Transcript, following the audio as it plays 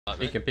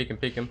Peek him, peek him,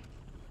 peek him.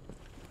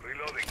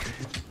 Reloading.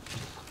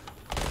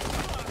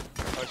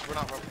 Oh, just run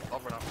out, I'll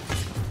run out.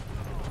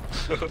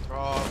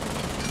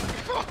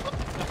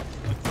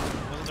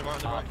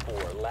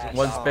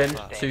 One spin,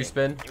 two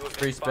spin,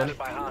 three spin.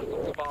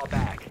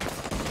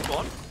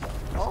 One.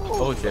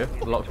 Oh shit,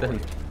 locked in.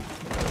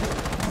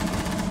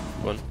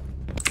 One.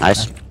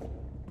 Nice.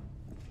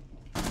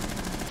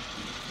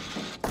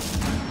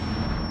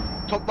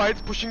 Top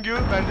right, pushing you,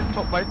 bandit,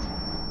 top right.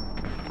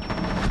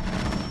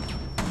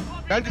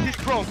 Bandit is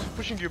front,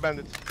 pushing you,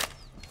 bandit.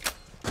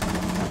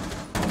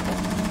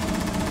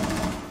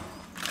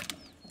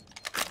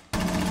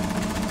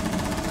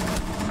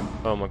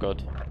 Oh my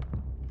god.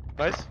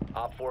 Nice.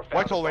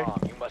 White hallway.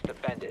 You must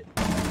defend it.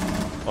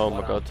 Oh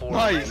my god.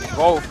 Nice.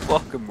 Oh,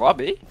 fucking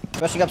Robbie.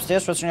 Rushing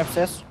upstairs, rushing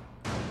upstairs.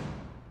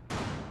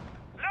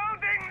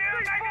 Loading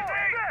new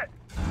magazine.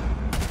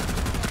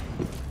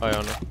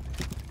 Iona.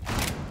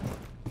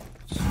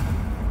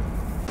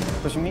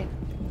 Pushing me.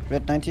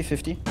 Red 90,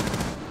 50.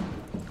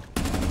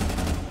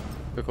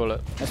 We call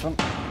it. Nice one.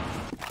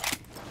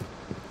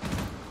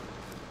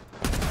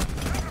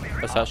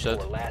 That's that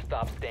shit. Last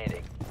stop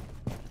standing.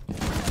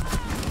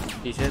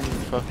 He's in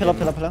fucking... Pillar,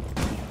 pillar, pillar.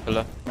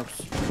 Pillar.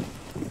 Oops.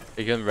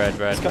 He's in red,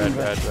 red, It's red, coming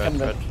red, red, red, coming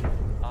red.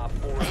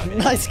 red.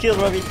 Nice kill,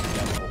 Robbie.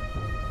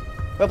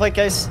 Well played,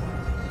 guys.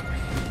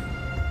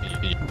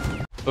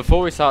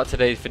 Before we start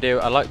today's video,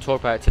 I'd like to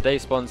talk about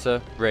today's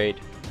sponsor, Raid.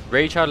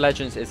 Raid Shadow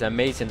Legends is an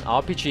amazing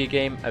RPG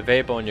game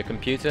available on your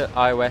computer,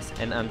 iOS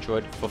and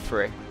Android for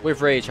free.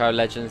 With Raid Shadow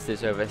Legends,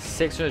 there's over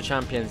 600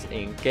 champions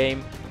in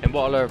game, and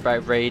what I love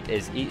about Raid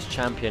is each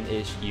champion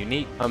is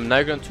unique. I'm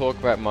now going to talk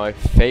about my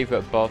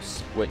favourite boss,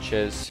 which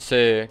is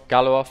Sir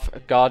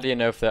Galoth,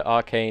 Guardian of the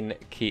Arcane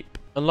Keep.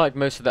 Unlike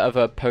most of the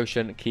other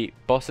Potion Keep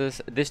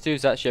bosses, this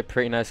dude's actually a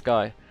pretty nice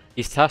guy.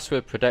 He's tasked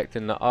with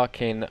protecting the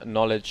arcane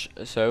knowledge,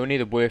 so only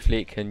the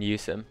worthy can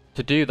use him.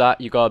 To do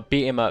that, you gotta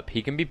beat him up.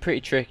 He can be pretty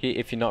tricky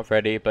if you're not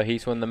ready, but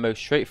he's one of the most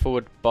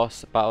straightforward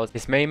boss battles.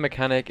 His main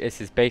mechanic is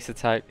his base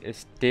attack.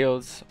 It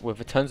deals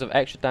with tons of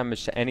extra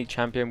damage to any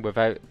champion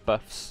without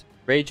buffs.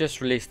 Raid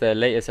just released their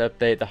latest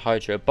update, the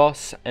Hydra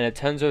boss, and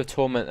tons of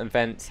tournament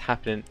events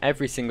happening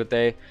every single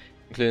day,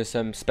 including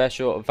some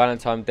special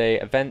Valentine's Day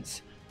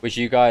events, which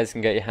you guys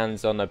can get your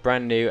hands on a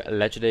brand new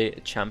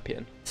legendary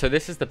champion. So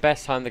this is the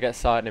best time to get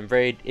started in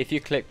Raid. If you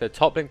click the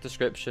top link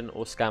description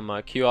or scan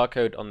my QR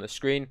code on the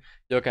screen,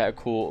 you'll get a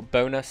cool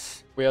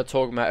bonus. We are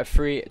talking about a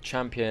free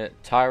champion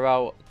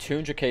Tyrell,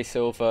 200k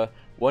silver,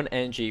 1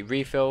 energy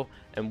refill,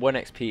 and 1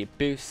 XP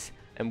boost,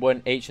 and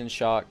 1 ancient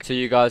shark, so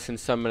you guys can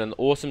summon an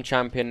awesome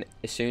champion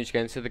as soon as you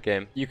get into the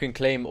game. You can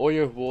claim all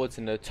your rewards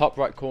in the top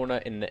right corner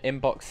in the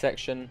inbox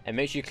section, and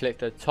make sure you click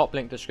the top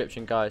link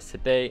description, guys,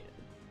 today.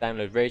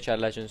 Download Raid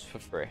Shadow Legends for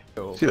free.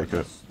 See that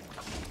guy?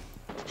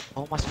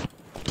 Oh my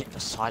fucking the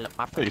silent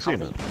map. Hey, you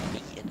seen it?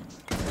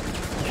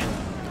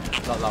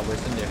 Not that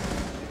whiz, didn't you?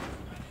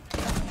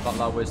 Not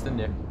that whiz, didn't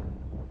you?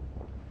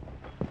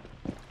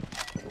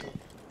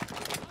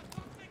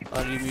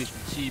 I need me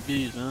some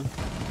TBs, man.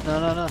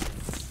 No.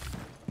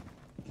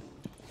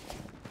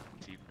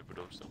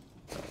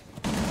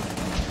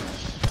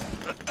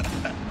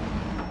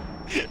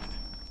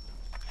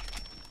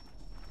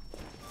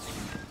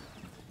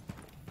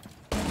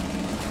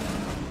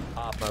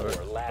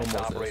 Last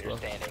operator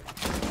standing.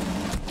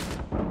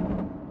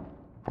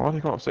 Why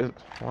they can't say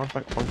why is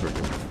that bunker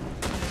again?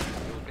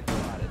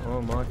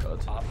 Oh my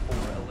god. Op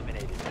 4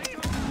 eliminated.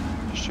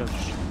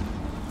 Shush.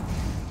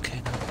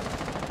 Okay, now.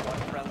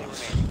 One friendly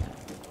remaining.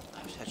 I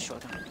was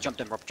headshot him. Jumped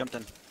in, Rob, jumped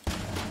in.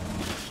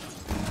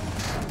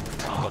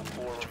 Op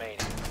 4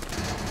 remaining.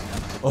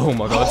 Oh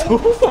my god.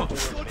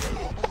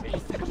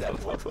 Mission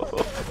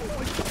successful.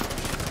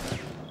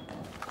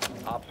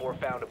 Op 4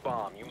 found a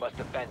bomb. You must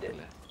defend it.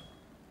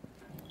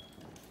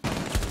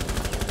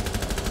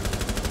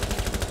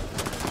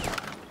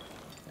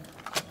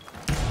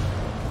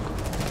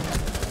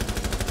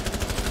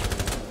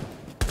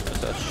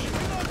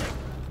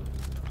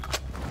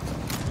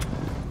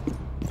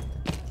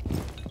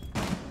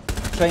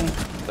 Train.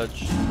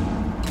 Touch.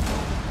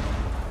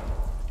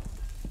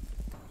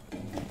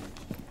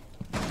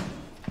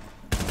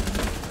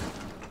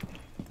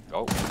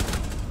 Oh.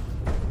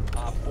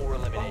 Op 4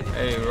 eliminated.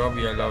 Hey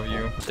Robbie, I love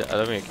you. I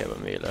don't really care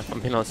about Mila.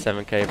 I've been on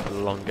 7k for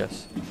the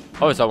longest.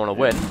 Obviously I want to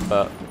win,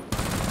 but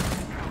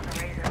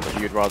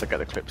You'd rather get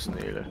the clips than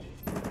the healer.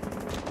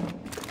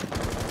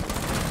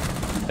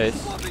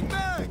 Ace.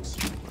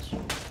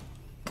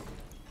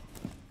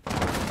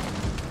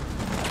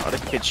 Oh,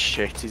 this kid's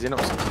shit. He's in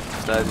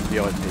upstairs in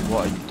VIP.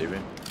 What are you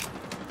doing?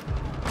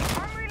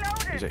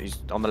 He's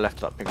on the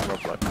left of that pink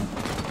rock light.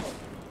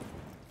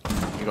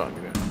 You got him,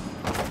 you got him.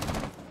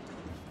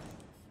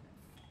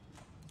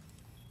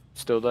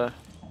 Still there?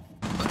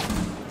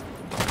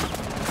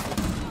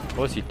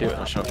 What's he doing?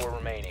 I shot. 4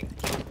 remaining.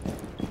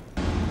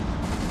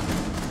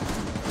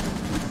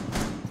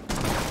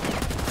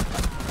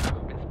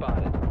 Been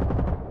spotted.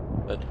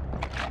 Good.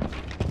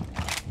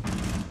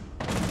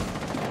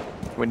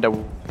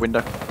 Window.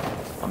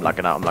 I'm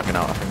lagging out, I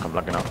think I'm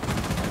lagging out.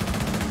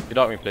 Get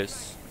out me,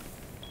 please.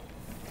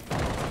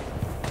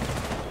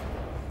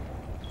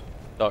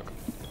 Doc.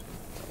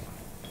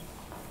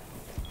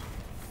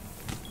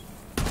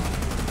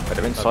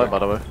 They're inside, by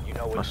the way. You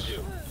know what Nice. to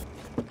do.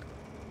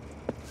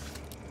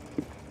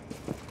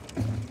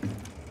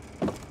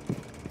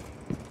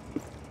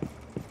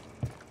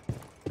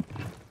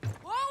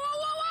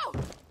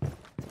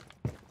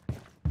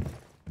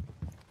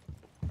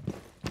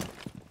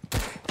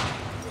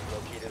 You've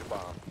located a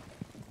bomb.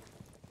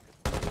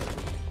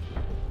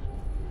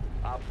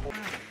 Op 4.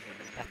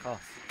 Back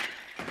off.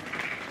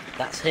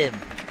 That's him.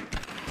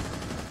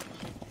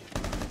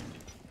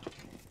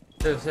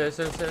 Says.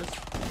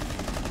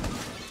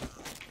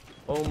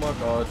 Oh my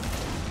god.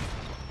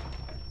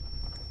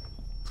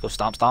 Let's go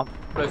stomp stomp.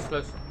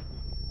 Close.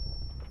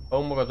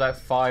 Oh my god, like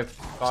five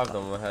of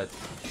them on my head.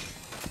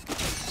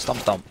 Stomp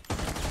stomp.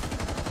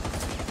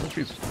 Oh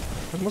jeez.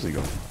 Where was he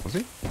gone? Was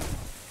he?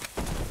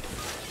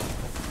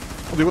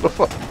 Holy, what the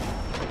fuck?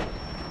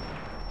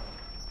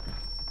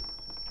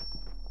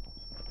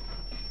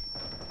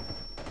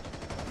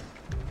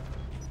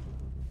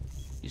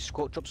 You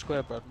squat, drop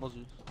square, Brad.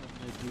 Muzzle.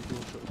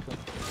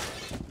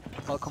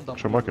 I'll come down.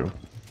 Should I mark him?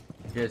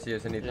 Yes,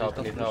 I need help,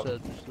 I need help.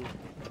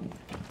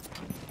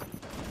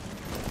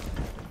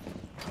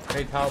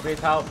 Need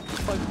help.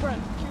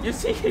 You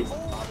see it?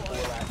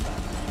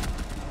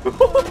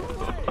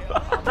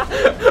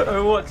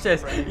 Oh, watch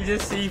this. He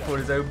just C4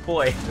 his own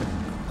boy.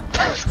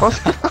 What?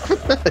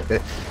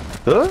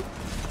 Huh?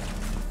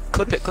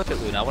 Clip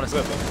it, Luna. I want to see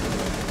it.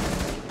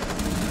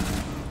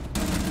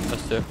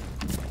 Let's do.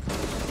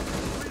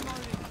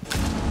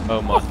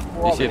 Oh my.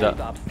 You see that?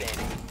 Stop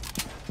standing.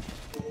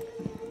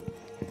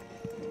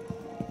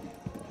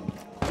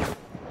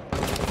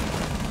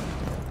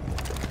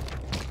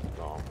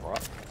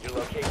 Your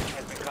location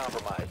has been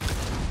compromised.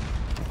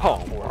 Oh,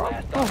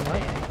 Last stop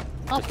standing.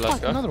 Oh, Just let's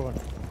fuck, go. another one.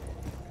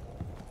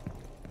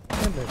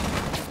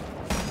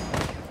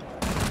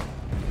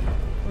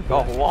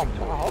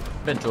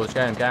 Ben George,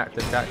 get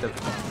active.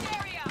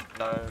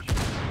 No.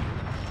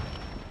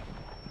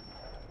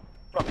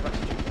 I'm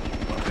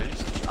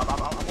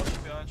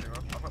watching behind you, bro.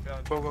 I'm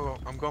behind you. Go.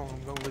 I'm going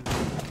with you.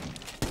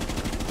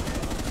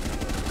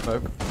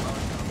 Smoke.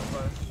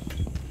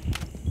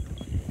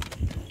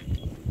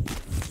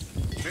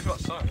 We've got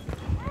some.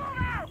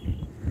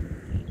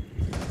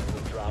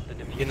 Drop the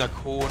diffuser. In the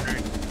corner,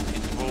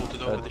 he's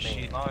vaulted over the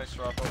sheet. Nice,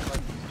 Rob.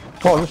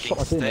 Oh, I just shot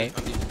my teammate.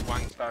 On these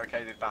wanks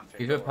barricaded bathroom.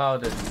 He's with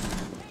powdered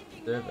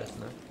service,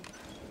 no?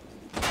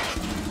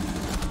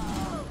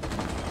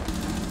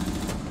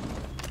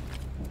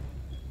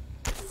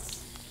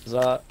 Is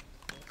that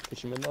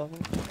pushing mid now?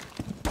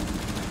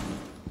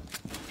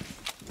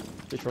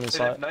 Push from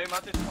inside. No, man,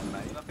 this one,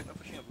 mate. I think they're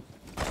pushing up.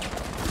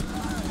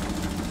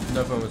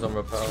 Another one was on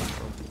rappel.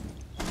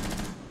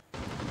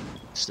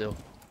 Still,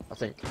 I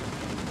think.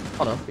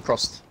 Oh no, he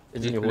crossed.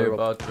 He's in your Blue way,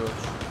 bar, Rob. George.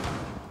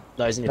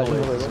 No, he's in your way.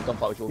 He's in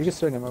gunfight with George. You can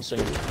swing him, I'll swing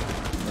him.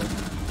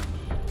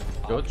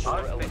 George?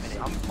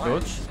 Eliminated.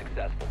 George?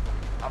 Successful.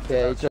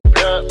 Yeah, he just I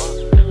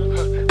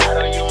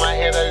don't use my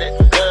head a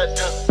little.